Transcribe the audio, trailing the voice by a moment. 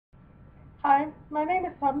Hi, my name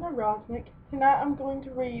is Sabne Raznik. Tonight I'm going to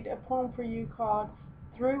read a poem for you called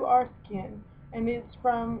Through Our Skin, and it's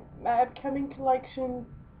from my upcoming collection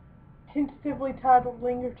tentatively titled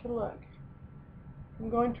Linger To Look. I'm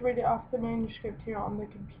going to read it off the manuscript here on the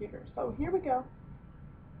computer. So here we go.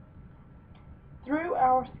 Through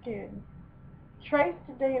Our Skin.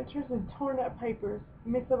 Traced dancers and torn up papers,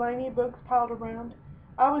 miscellaneous books piled around.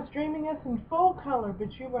 I was dreaming us in full color,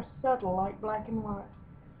 but you were subtle like black and white.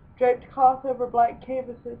 Draped cloth over black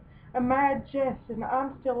canvases, a mad jest, and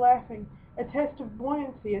I'm still laughing, a test of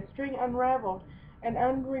buoyancy, a string unraveled, an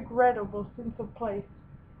unregrettable sense of place.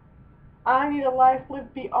 I need a life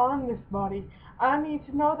lived beyond this body. I need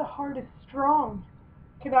to know the heart is strong.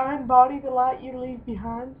 Can I embody the light you leave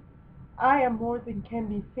behind? I am more than can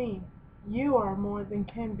be seen. You are more than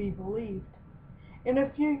can be believed. In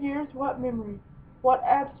a few years, what memory, what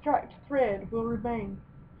abstract thread will remain?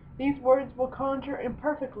 These words will conjure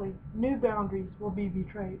imperfectly, new boundaries will be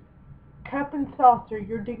betrayed. Cup and saucer,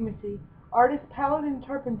 your dignity, artist palette and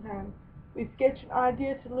turpentine, we sketch an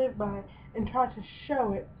idea to live by and try to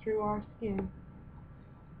show it through our skin.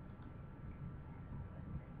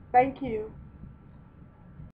 Thank you.